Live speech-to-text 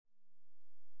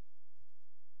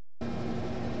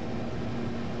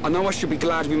I know I should be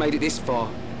glad we made it this far.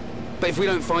 But if we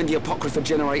don't find the Apocrypha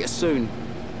Generator soon...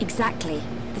 Exactly.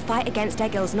 The fight against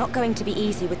Egil's not going to be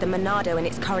easy with the Monado in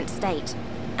its current state.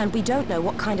 And we don't know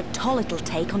what kind of toll it'll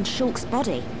take on Shulk's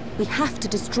body. We have to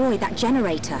destroy that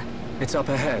generator. It's up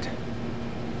ahead.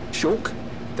 Shulk?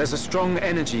 There's a strong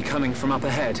energy coming from up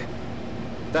ahead.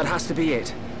 That has to be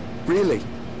it. Really?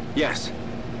 Yes.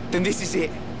 Then this is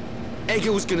it.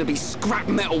 Egil's gonna be scrap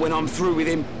metal when I'm through with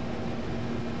him.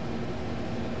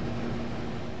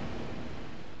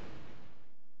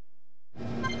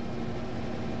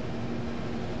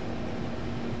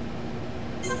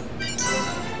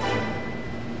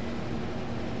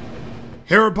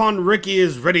 Hereupon Ricky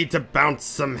is ready to bounce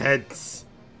some heads.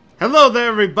 Hello there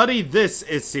everybody, this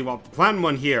is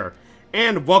CwapTheNintendin here,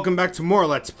 and welcome back to more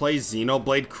Let's Play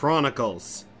Xenoblade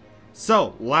Chronicles.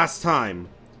 So, last time,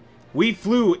 we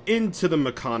flew into the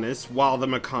Miiverses while the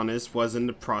Miiverses was in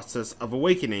the process of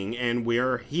awakening, and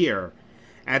we're here,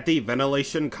 at the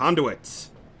ventilation conduit,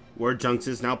 where Junks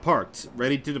is now parked,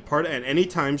 ready to depart at any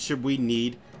time should we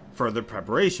need further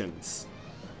preparations.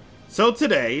 So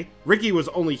today, Ricky was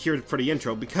only here for the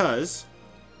intro because,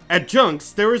 at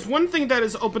Junks, there is one thing that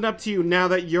is opened up to you now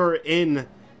that you're in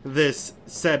this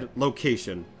said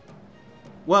location.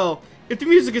 Well, if the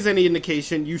music is any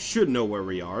indication, you should know where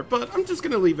we are, but I'm just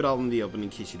gonna leave it all in the open in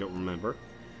case you don't remember.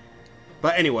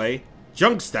 But anyway,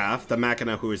 Junkstaff, the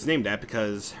machina who is named that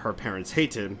because her parents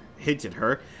hated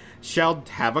her, shall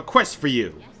have a quest for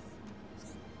you.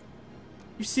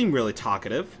 You seem really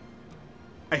talkative.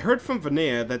 I heard from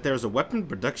Vanea that there's a weapon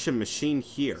production machine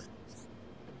here.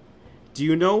 Do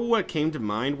you know what came to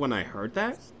mind when I heard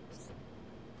that?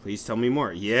 Please tell me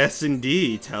more. Yes,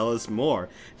 indeed. Tell us more.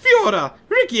 Fiora!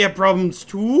 Ricky had problems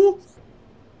too!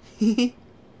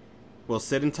 We'll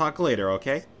sit and talk later,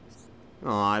 okay?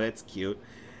 Aw, that's cute.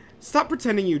 Stop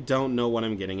pretending you don't know what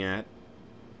I'm getting at.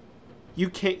 You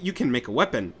can make a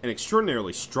weapon, an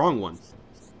extraordinarily strong one.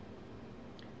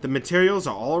 The materials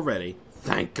are all ready.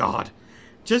 Thank God.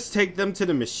 Just take them to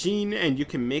the machine and you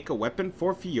can make a weapon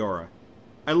for Fiora.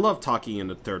 I love talking in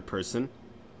the third person.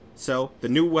 So, the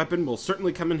new weapon will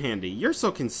certainly come in handy. You're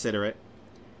so considerate.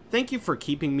 Thank you for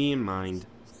keeping me in mind.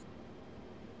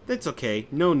 That's okay.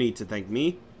 No need to thank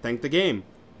me. Thank the game.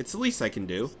 It's the least I can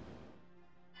do.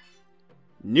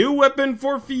 New weapon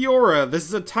for Fiora. This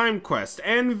is a time quest,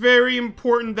 and very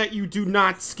important that you do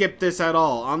not skip this at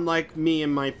all, unlike me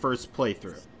in my first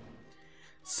playthrough.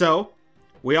 So,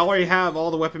 we already have all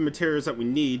the weapon materials that we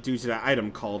need due to that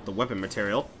item called the weapon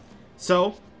material.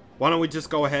 So, why don't we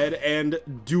just go ahead and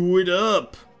do it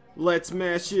up? Let's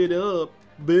mash it up.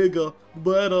 Bigger,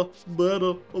 better,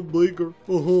 bigger.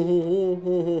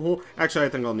 Actually, I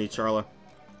think I'll need Charla.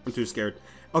 I'm too scared.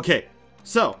 Okay,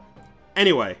 so,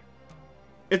 anyway.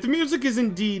 If the music is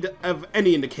indeed of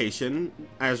any indication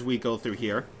as we go through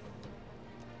here,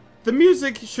 the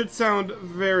music should sound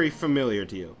very familiar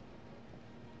to you.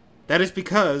 That is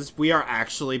because we are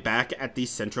actually back at the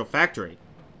central factory.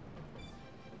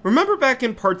 Remember back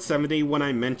in part 70 when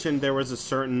I mentioned there was a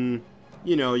certain,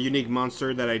 unique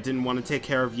monster that I didn't want to take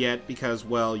care of yet because,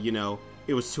 well,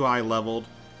 it was too high leveled?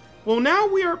 Well, now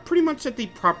we are pretty much at the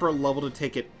proper level to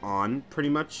take it on, pretty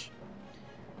much.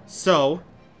 So,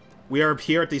 we are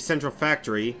here at the central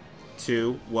factory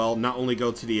to, well, not only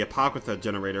go to the Apocrypha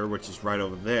Generator, which is right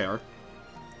over there,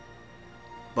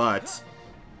 but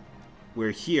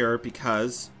we're here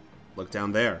because, look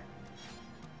down there.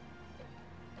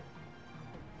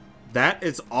 That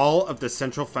is all of the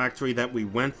central factory that we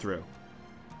went through.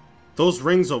 Those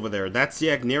rings over there, that's the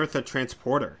Agneritha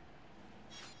transporter.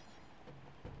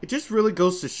 It just really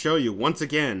goes to show you, once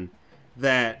again,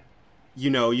 that,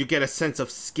 you get a sense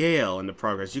of scale in the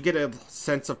progress. You get a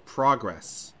sense of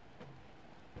progress.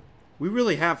 We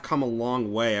really have come a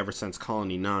long way ever since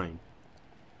Colony 9.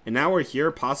 And now we're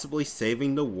here possibly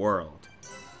saving the world.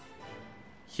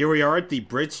 Here we are at the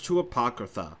bridge to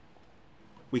Apocrypha.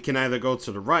 We can either go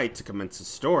to the right to commence the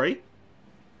story,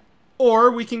 or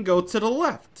we can go to the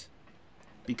left.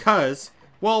 Because,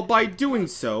 well, by doing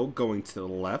so, going to the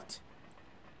left,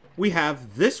 we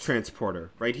have this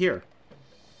transporter right here.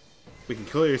 We can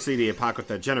clearly see the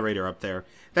Apocrypha Generator up there.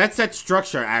 That's that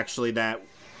structure, actually, that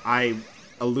I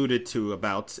alluded to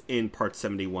about in part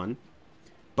 71.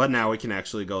 But now we can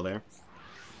actually go there.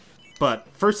 But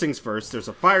first things first, there's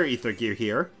a fire ether gear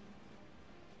here.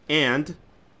 And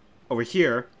over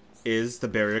here is the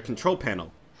barrier control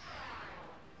panel.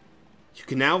 You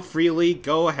can now freely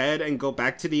go ahead and go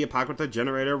back to the Apocrypha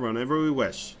Generator whenever we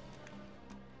wish.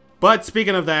 But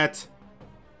speaking of that,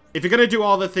 if you're going to do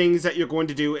all the things that you're going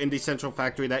to do in the central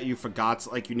factory that you forgot,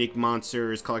 like unique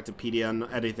monsters, Collectopedia, and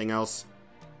everything else,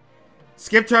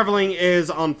 Skip traveling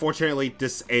is unfortunately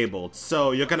disabled,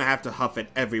 so you're gonna have to huff it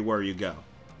everywhere you go.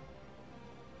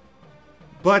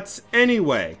 But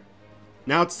anyway,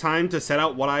 now it's time to set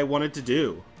out what I wanted to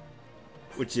do,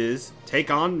 which is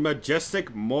take on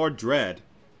Majestic Mordred.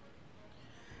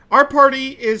 Our party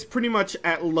is pretty much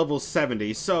at level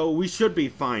 70, so we should be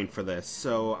fine for this.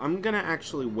 So I'm gonna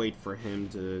actually wait for him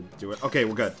to do it. Okay,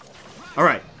 we're good.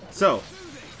 Alright, so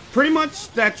pretty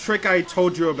much that trick I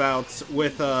told you about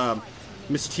with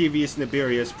Mischievous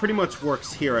Nibirius pretty much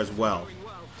works here as well.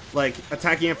 Like,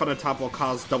 attacking it from the top will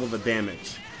cause double the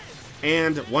damage.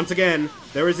 And, once again,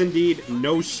 there is indeed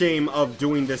no shame of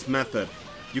doing this method.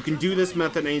 You can do this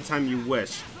method anytime you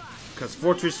wish, because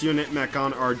Fortress Unit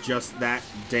Mechon are just that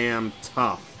damn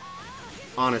tough.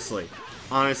 Honestly.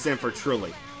 Honest and for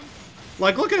truly.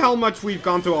 Like, look at how much we've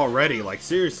gone through already, like,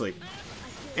 seriously.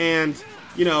 And,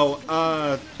 you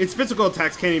know, its physical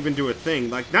attacks can't even do a thing.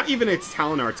 Like, not even its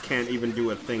talent arts can't even do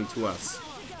a thing to us.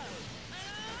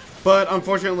 But,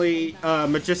 unfortunately,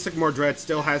 Majestic Mordred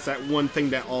still has that one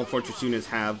thing that all Fortress units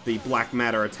have, the Black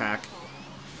Matter attack.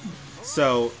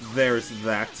 So, there's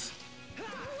that.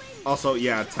 Also,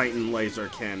 yeah, Titan Laser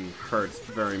can hurt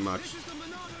very much.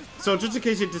 So, just in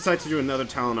case you decide to do another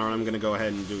talent art, I'm gonna go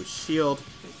ahead and do a shield.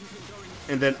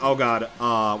 And then, oh god,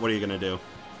 what are you gonna do?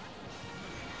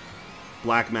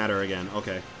 Black Matter again,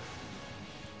 okay.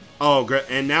 Oh, great,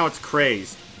 and now it's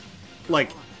Crazed.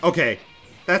 Like, okay,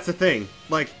 that's the thing.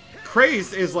 Like,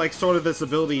 Crazed is like sort of this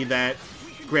ability that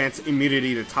grants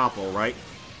immunity to topple, right?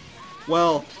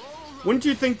 Well, wouldn't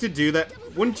you think to do that?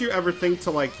 Wouldn't you ever think to,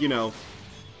 like, you know,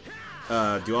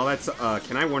 do all that stuff?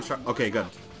 Can I one-shot? Okay, good.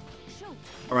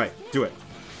 Alright, do it.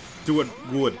 Do it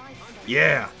good.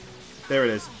 Yeah! There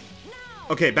it is.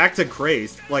 Okay, back to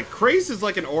Crazed. Like, Crazed is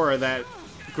like an aura that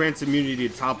grants immunity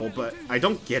to topple, but I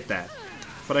don't get that.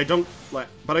 But I don't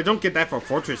get that for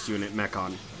Fortress Unit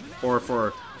Mechon. Or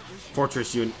for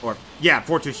Fortress Unit, or, yeah,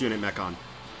 Fortress Unit Mechon.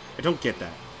 I don't get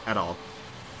that at all.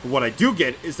 But what I do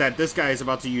get is that this guy is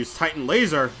about to use Titan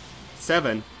Laser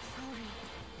 7.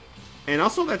 And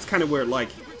also that's kind of weird, like,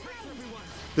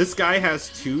 this guy has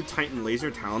 2 Titan Laser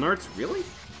talent arts? Really?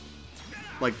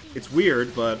 Like, it's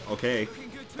weird, but okay.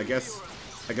 I guess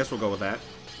we'll go with that.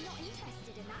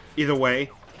 Either way,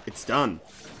 it's done.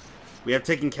 We have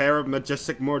taken care of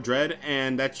Majestic Mordred,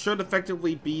 and that should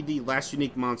effectively be the last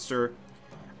unique monster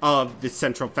of the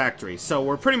Central Factory. So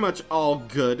we're pretty much all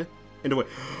good in a way.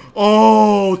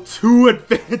 Oh, 2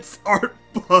 advanced art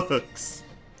books!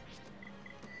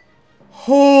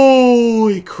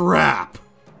 Holy crap!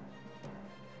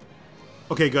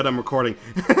 Okay, good, I'm recording.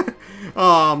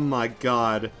 Oh my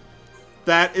god.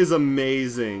 That is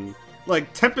amazing.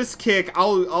 Like, Tempest Kick,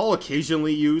 I'll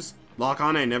occasionally use. Lock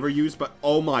On I never use, but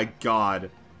oh my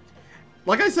god.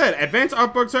 Like I said, advanced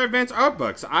art books are advanced art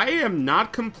books. I am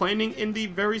not complaining in the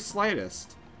very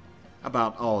slightest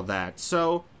about all of that.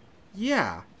 So,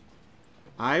 yeah.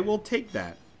 I will take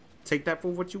that. Take that for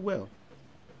what you will.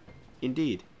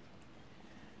 Indeed.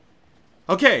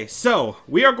 Okay, so,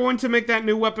 we are going to make that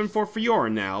new weapon for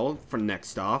Fiora now, for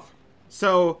next off.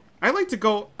 So, I like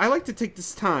to take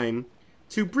this time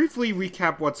to briefly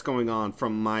recap what's going on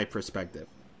from my perspective.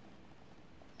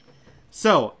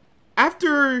 So,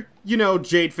 after, you know,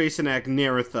 Jadeface and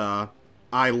Agneritha,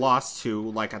 I lost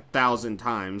to like 1,000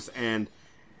 times, and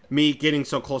me getting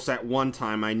so close at one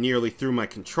time, I nearly threw my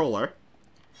controller.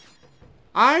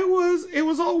 It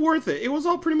was all worth it. It was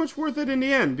all pretty much worth it in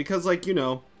the end, because, like, you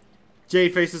know,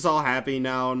 Jadeface is all happy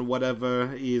now and whatever,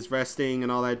 he's resting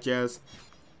and all that jazz.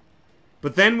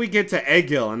 But then we get to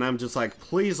Egil, and I'm just like,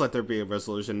 please let there be a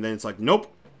resolution. And then it's like,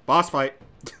 nope, boss fight.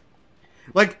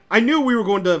 Like, I knew we were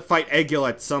going to fight Egil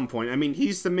at some point. I mean,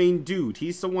 he's the main dude.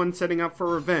 He's the one setting up for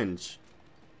revenge.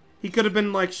 He could have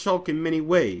been like Shulk in many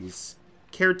ways.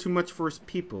 Cared too much for his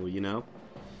people, you know?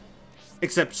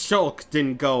 Except Shulk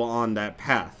didn't go on that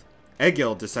path.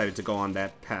 Egil decided to go on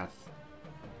that path.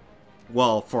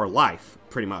 Well, for life,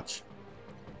 pretty much.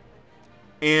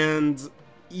 And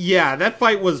yeah, that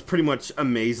fight was pretty much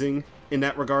amazing in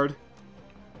that regard.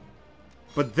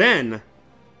 But then,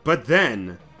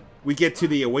 we get to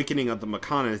the awakening of the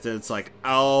Mechonis, and it's like,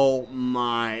 oh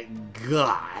my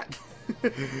god.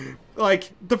 Like,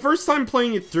 the first time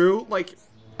playing it through, like,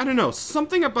 I don't know,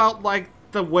 something about, like,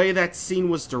 the way that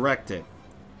scene was directed.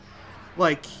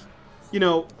 Like, you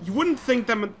know, you wouldn't think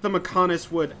that the Mechonis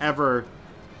would ever,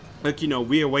 like, you know,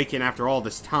 reawaken after all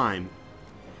this time.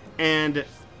 And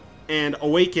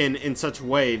awaken in such a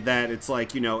way that it's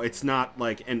like, you know, it's not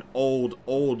like an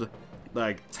old,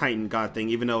 like, Titan God thing,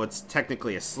 even though it's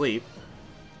technically asleep.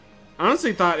 I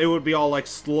honestly thought it would be all, like,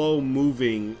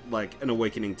 slow-moving, like, an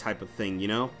awakening type of thing, you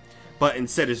know? But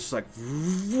instead it's just like,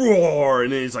 roar,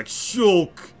 and then it's like,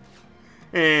 shulk.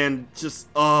 And just,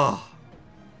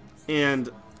 and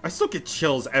I still get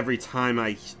chills every time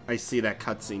I see that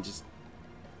cutscene. Just,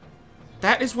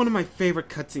 that is one of my favorite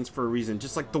cutscenes for a reason.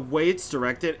 Just like the way it's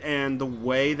directed and the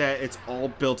way that it's all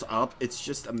built up, it's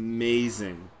just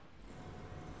amazing.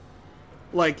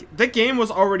 Like, the game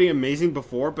was already amazing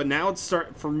before, but now it's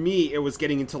for me, it was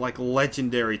getting into like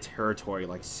legendary territory,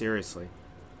 like seriously.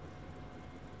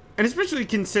 And especially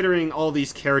considering all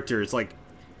these characters, like,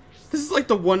 this is like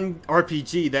the one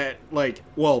RPG that, like,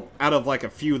 well, out of like a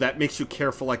few that makes you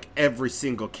care for like every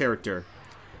single character.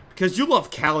 Because you love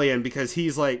Callian because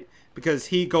he's like, because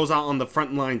he goes out on the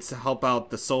front lines to help out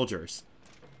the soldiers.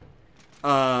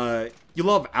 You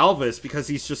love Alvis because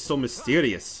he's just so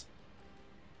mysterious.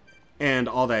 And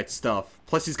all that stuff.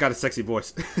 Plus he's got a sexy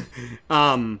voice.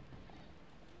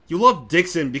 You love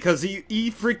Dixon because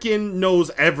he freaking knows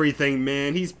everything,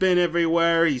 man. He's been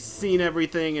everywhere, he's seen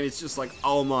everything, and it's just like,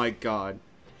 oh my god.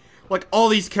 Like, all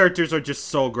these characters are just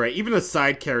so great. Even the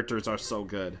side characters are so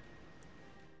good.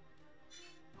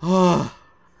 I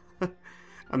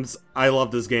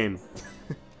love this game.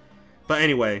 But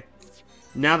anyway,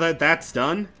 now that that's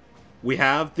done, we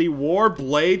have the War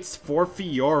Blades for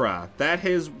Fiora. That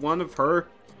is one of her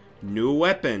new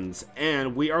weapons,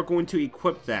 and we are going to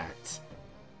equip that.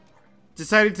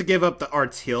 Decided to give up the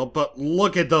arts heal, but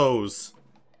look at those.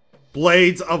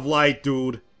 Blades of Light,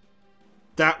 dude.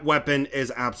 That weapon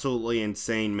is absolutely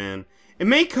insane, man. It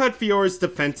may cut Fiora's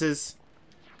defenses,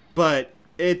 but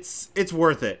it's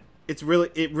worth it. It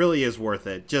really is worth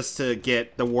it just to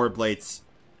get the War Blades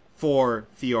for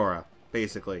Fiora,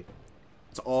 basically.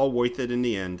 It's all worth it in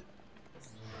the end.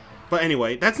 But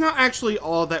anyway, that's not actually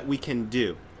all that we can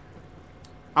do.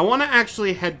 I want to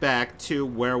actually head back to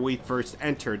where we first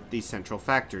entered the central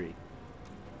factory.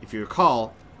 If you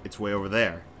recall, it's way over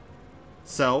there.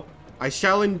 So, I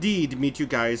shall indeed meet you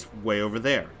guys way over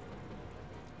there.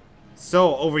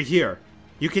 So, over here,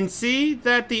 you can see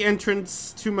that the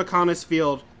entrance to Mechonis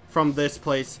Field from this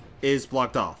place is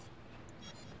blocked off.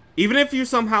 Even if you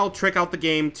somehow trick out the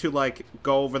game to, like,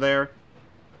 go over there,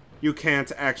 you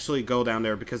can't actually go down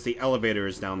there because the elevator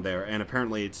is down there, and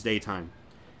apparently it's daytime.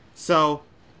 So,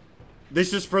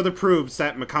 this just further proves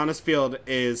that Mechonis Field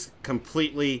is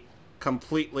completely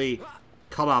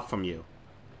cut off from you.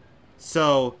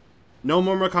 So, no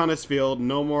more Mechonis Field,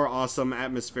 no more awesome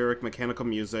atmospheric mechanical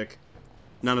music,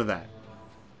 none of that.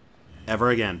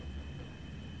 Ever again.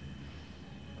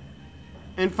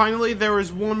 And finally, there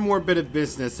is one more bit of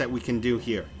business that we can do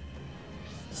here.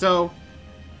 So,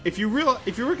 if you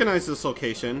recognize this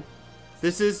location,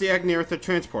 this is the Agneritha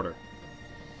transporter.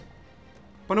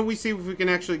 Why don't we see if we can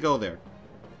actually go there?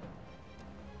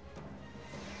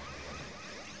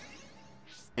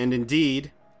 And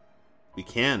indeed, we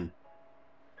can.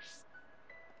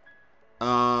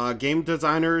 Game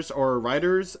designers or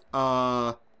writers,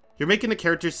 you're making the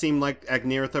characters seem like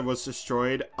Agneritha was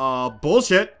destroyed.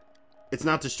 Bullshit! It's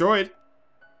not destroyed.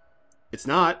 It's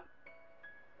not.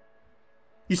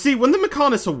 You see, when the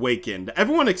Mechonis awakened,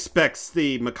 everyone expects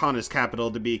the Mechonis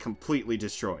capital to be completely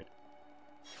destroyed.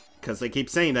 Because they keep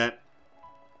saying that.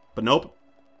 But nope.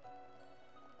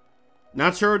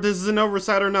 Not sure if this is an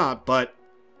oversight or not, but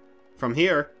from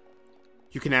here,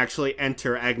 you can actually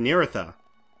enter Agneritha.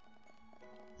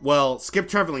 Well, skip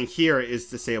traveling here is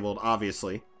disabled,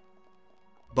 obviously.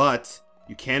 But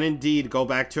you can indeed go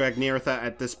back to Agneritha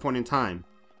at this point in time.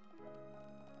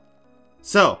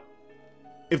 So,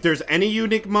 if there's any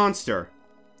unique monster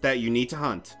that you need to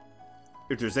hunt,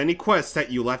 if there's any quests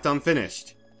that you left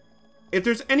unfinished, if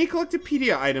there's any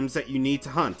Collectopedia items that you need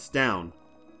to hunt down,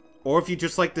 or if you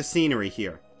just like the scenery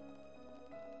here,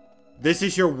 this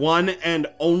is your one and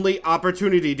only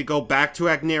opportunity to go back to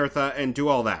Agneritha and do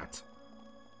all that.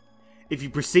 If you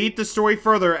proceed the story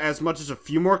further as much as a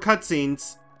few more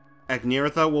cutscenes,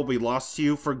 Agneritha will be lost to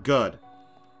you for good.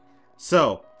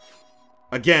 So,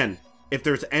 again, if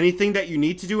there's anything that you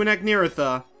need to do in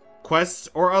Agneritha, quests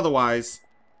or otherwise,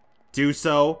 do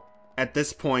so at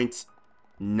this point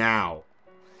now.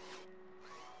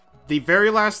 The very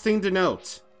last thing to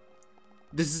note,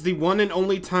 this is the one and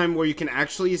only time where you can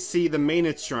actually see the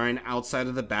Maintenance Shrine outside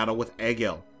of the battle with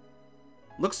Egil.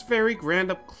 Looks very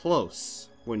grand up close,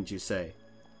 wouldn't you say?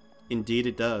 Indeed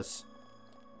it does.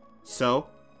 So,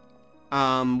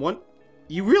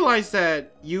 you realize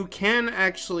that you can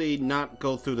actually not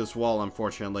go through this wall,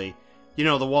 unfortunately. You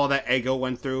know, the wall that Egil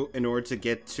went through in order to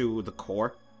get to the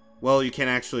core? Well, you can't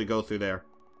actually go through there.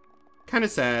 Kinda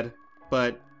sad,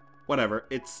 but whatever.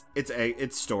 It's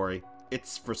story.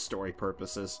 It's for story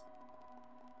purposes.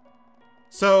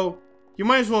 So, you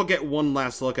might as well get one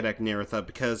last look at Agneritha,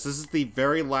 because this is the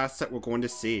very last that we're going to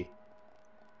see.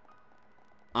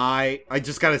 I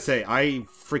just gotta say, I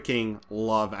freaking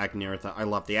love Agneritha. I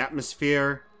love the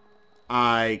atmosphere.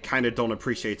 I kind of don't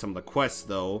appreciate some of the quests,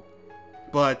 though.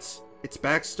 But its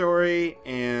backstory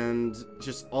and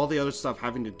just all the other stuff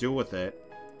having to do with it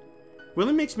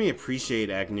really makes me appreciate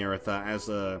Agneritha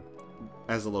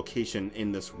as a location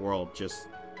in this world. Just,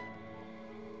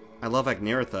 I love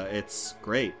Agneritha. It's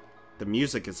great. The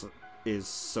music is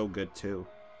so good too.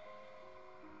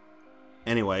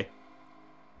 Anyway,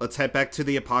 let's head back to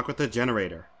the Apocrypha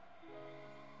Generator.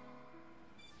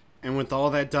 And with all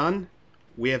that done,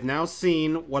 we have now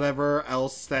seen whatever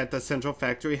else that the Central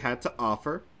Factory had to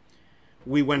offer.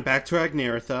 We went back to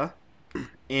Agneritha,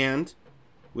 and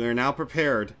we are now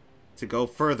prepared to go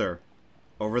further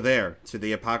over there to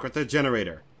the Apocrypha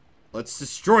Generator. Let's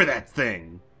destroy that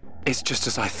thing! It's just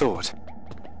as I thought.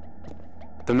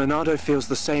 The Monado feels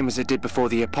the same as it did before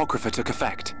the Apocrypha took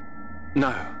effect.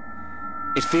 No,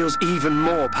 it feels even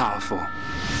more powerful.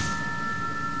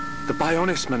 The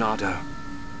Bionis Monado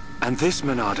and this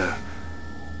Monado,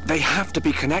 they have to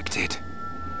be connected.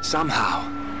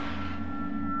 Somehow.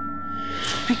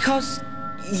 Because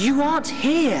you aren't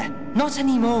here. Not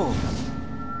anymore.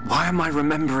 Why am I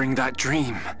remembering that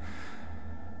dream?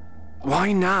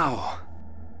 Why now?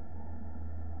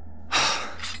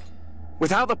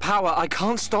 Without the power, I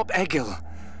can't stop Egil.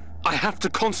 I have to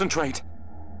concentrate.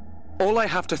 All I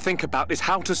have to think about is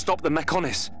how to stop the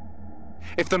Mechonis.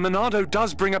 If the Monado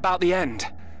does bring about the end,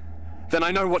 then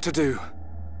I know what to do.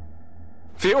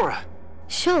 Fiora!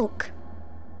 Shulk,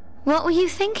 what were you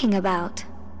thinking about?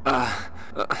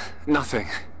 Nothing.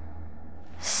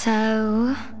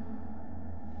 So...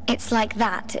 it's like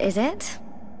that, is it?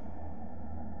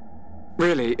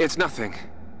 Really, it's nothing.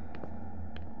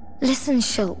 Listen,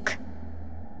 Shulk.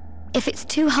 If it's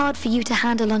too hard for you to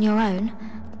handle on your own,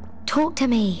 talk to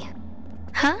me.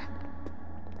 Huh?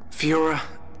 Fiora...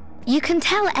 You can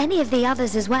tell any of the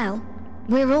others as well.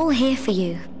 We're all here for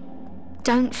you.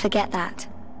 Don't forget that.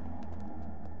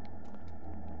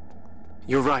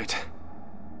 You're right.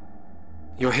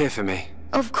 You're here for me.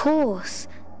 Of course.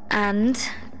 And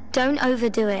don't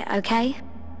overdo it, okay?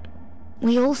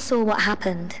 We all saw what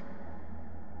happened.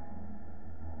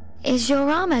 Is your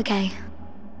arm okay?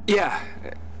 Yeah,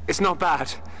 it's not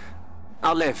bad.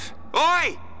 I'll live.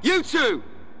 Oi! You two!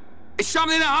 Is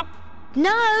something up?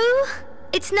 No!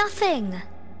 It's nothing.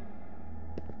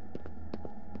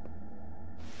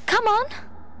 Come on.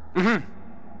 Mm-hmm.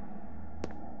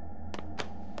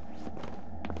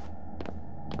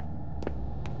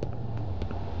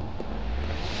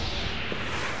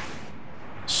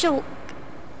 Shulk.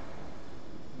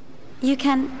 You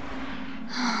can...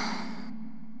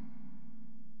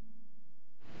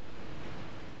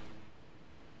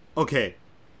 Okay.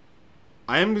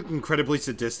 I am incredibly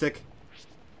sadistic,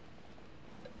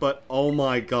 but oh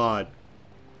my god.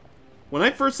 When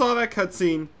I first saw that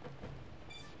cutscene,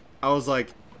 I was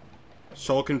like,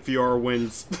 Shulk and Fiora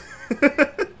wins.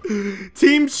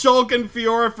 Team Shulk and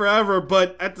Fiora forever,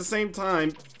 but at the same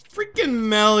time, freaking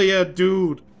Melia,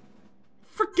 dude.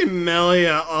 Freaking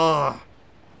Melia, ugh.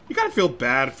 You gotta feel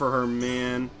bad for her,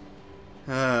 man.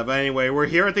 But anyway, we're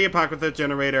here at the Apocrypha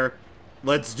Generator.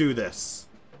 Let's do this.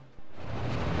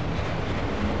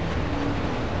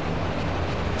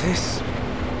 This...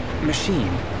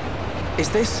 machine... is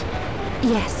this...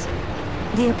 Yes.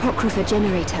 The Apocrypha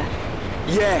Generator.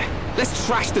 Yeah, let's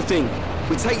trash the thing.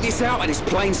 We take this out and it's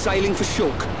plain sailing for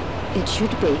Shulk. It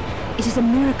should be. It is a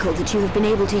miracle that you have been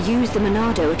able to use the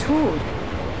Monado at all.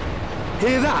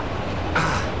 Hear that?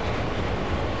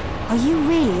 Are you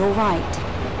really all right?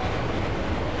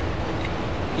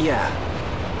 Yeah,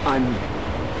 I'm...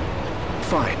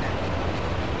 fine.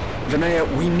 Vinaya,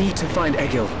 we need to find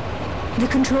Egil. The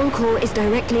control core is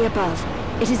directly above.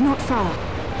 It is not far.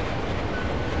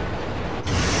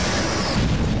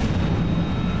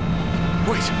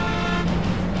 Wait!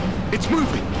 It's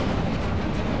moving!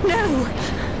 No!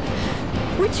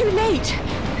 We're too late!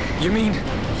 You mean...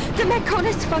 The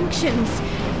Mechonis functions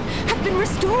have been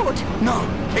restored! No,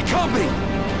 it can't be!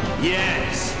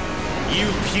 Yes, you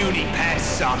puny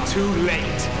pests are too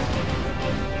late.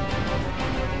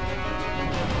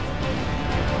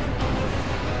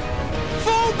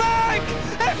 Fall back!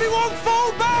 Everyone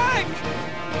fall back!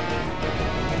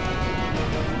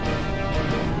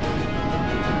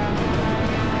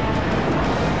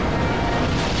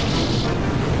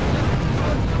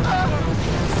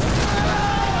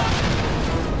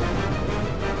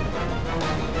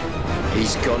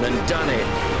 He's gone and done it.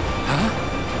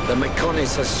 Huh? The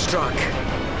Mechonis has struck.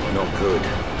 Not good.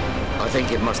 I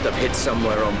think it must have hit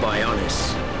somewhere on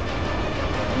Bionis.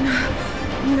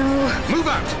 No. Move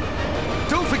out!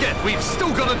 Don't forget, we've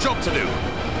still got a job to do.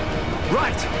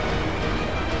 Right.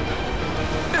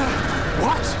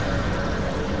 What?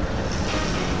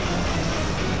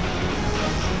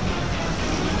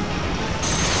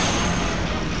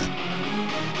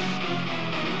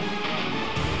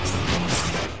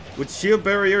 With shield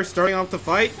barrier starting off the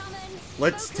fight,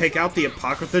 let's take out the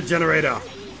Apocrypha Generator.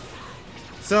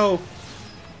 So,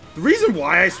 the reason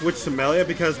why I switched to Melia,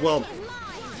 because, well,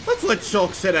 let's let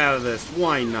Shulk sit out of this.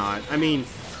 Why not? I mean,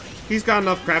 he's got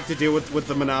enough crap to deal with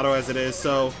the Monado as it is,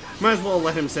 so might as well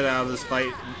let him sit out of this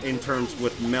fight in terms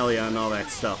with Melia and all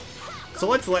that stuff. So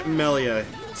let's let Melia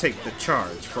take the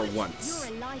charge for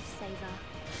once.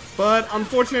 But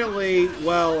unfortunately,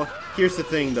 well, here's the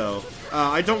thing though.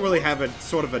 I don't really have a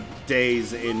sort of a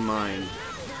daze in mind.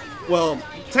 Well,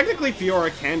 technically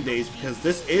Fiora can daze because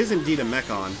this is indeed a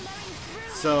Mechon.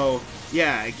 So,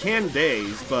 yeah, it can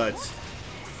daze, but,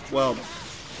 well,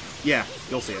 yeah,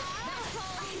 you'll see it.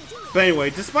 But anyway,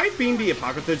 despite being the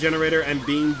Apocrypha Generator and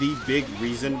being the big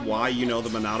reason why, you know, the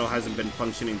Monado hasn't been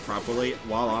functioning properly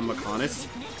while on Mechonis,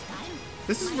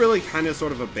 this is really kind of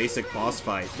sort of a basic boss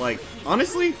fight. Like,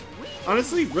 honestly,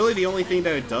 really the only thing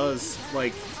that it does,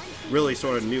 like, really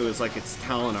sort of new is, like, its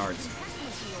talent art.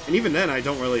 And even then, I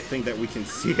don't really think that we can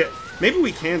see it. Maybe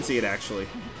we can see it, actually.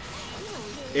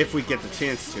 If we get the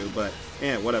chance to, but,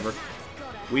 yeah, whatever.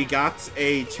 We got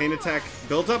a chain attack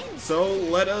built up, so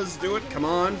let us do it. Come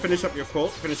on, finish up your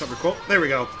quote, finish up your quote. There we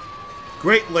go.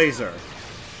 Great laser.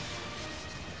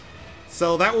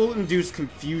 So that will induce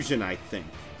confusion, I think.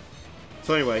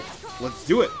 So anyway, let's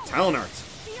do it. Talent art.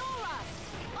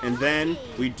 And then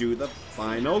we do the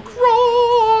final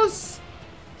cross.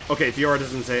 Okay, Fiora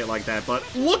doesn't say it like that, but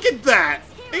look at that!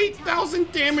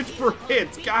 8,000 damage per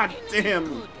hit. God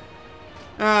damn.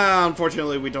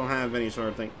 Unfortunately, we don't have any sort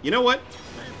of thing. You know what?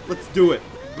 Let's do it.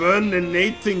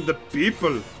 Burninating the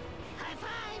people.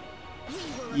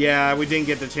 Yeah, we didn't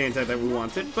get the chain attack that we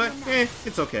wanted, but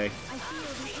it's okay.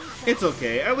 It's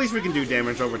okay. At least we can do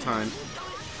damage over time.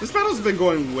 This battle's been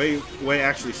going way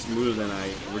actually smoother than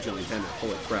I originally intended.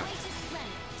 Holy crap.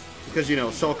 Because, you know,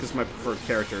 Shulk is my preferred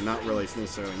character, not really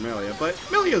necessarily Melia, but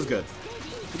Melia's good.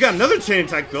 We got another chain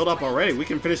attack built up already. We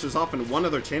can finish this off in one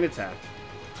other chain attack.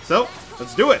 So,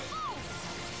 let's do it.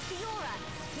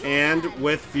 And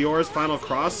with Fiora's final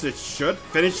cross, it should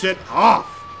finish it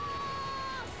off.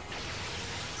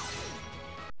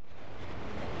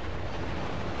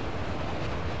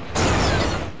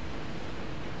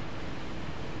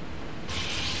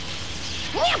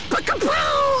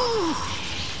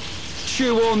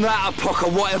 Chew on that, Apoc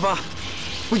or whatever.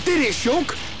 We did it,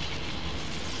 Shulk.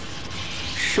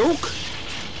 Shulk?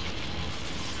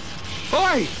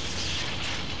 Oi!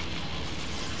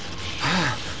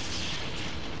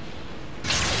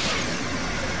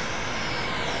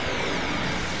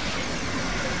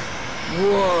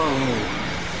 Whoa!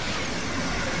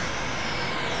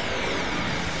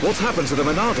 What's happened to the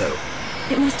Monado?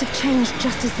 It must have changed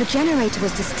just as the generator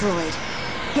was destroyed.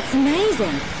 It's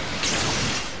amazing.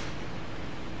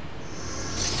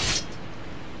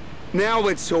 Now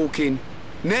we're talking.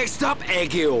 Next up,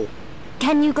 Egil.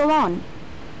 Can you go on?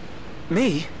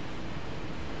 Me?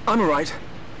 I'm alright.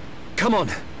 Come on,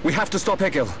 we have to stop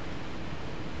Egil.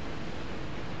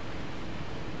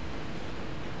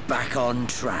 Back on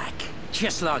track.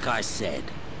 Just like I said.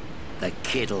 The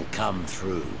kid'll come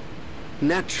through.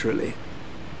 Naturally.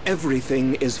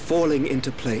 Everything is falling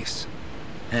into place.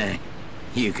 Heh.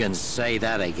 You can say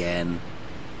that again.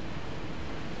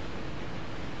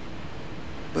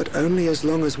 But only as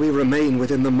long as we remain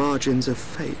within the margins of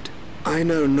fate. I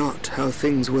know not how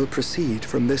things will proceed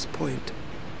from this point.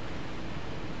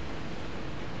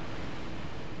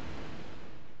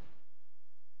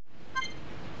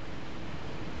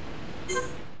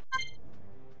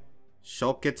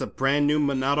 Shulk gets a brand new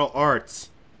Monado art.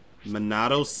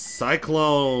 Monado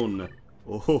Cyclone.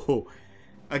 Oh,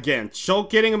 again, Shulk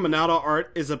getting a Monado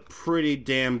art is a pretty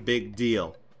damn big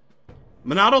deal.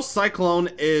 Monado Cyclone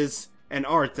is an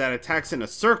art that attacks in a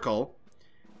circle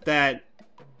that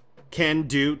can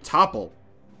do topple.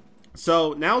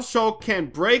 So now Shulk can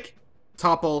break,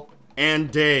 topple,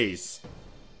 and daze.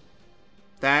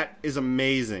 That is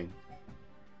amazing.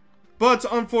 But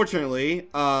unfortunately,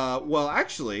 well,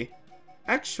 actually,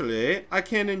 I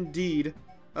can indeed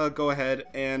go ahead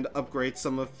and upgrade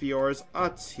some of Fiora's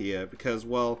arts here because,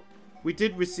 well, we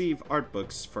did receive art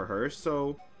books for her,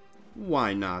 so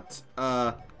why not?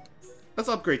 Let's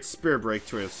upgrade Spear Break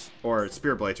to as, or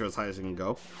Spear Blade to as high as it can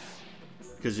go.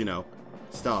 Because, you know,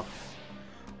 stuff.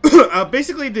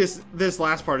 Basically, this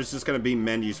last part is just going to be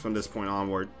menus from this point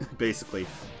onward, basically.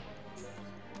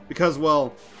 Because,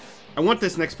 well, I want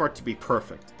this next part to be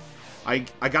perfect. I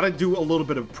gotta do a little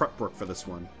bit of prep work for this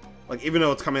one. Like, even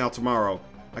though it's coming out tomorrow,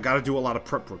 I gotta do a lot of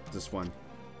prep work for this one.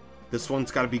 This one's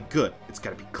gotta be good. It's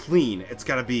gotta be clean. It's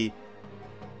gotta be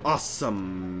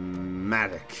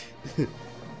awesome-matic.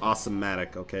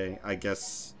 Awesome-matic, okay? I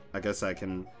guess I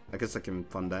can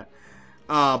fund that.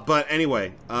 But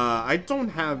anyway, I don't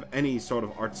have any sort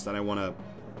of arts that I want to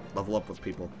level up with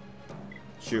people.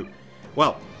 Shoot.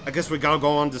 Well, I guess we gotta go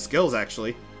on to skills,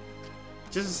 actually.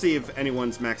 Just to see if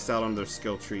anyone's maxed out on their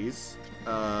skill trees.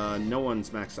 No one's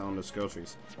maxed out on their skill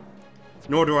trees.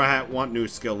 Nor do I want new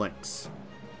skill links.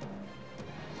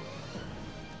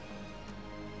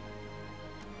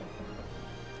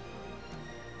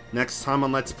 Next time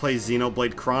on Let's Play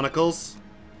Xenoblade Chronicles,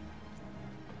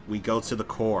 we go to the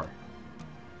core.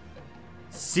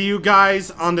 See you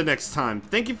guys on the next time.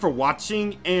 Thank you for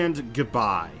watching, and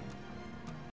goodbye.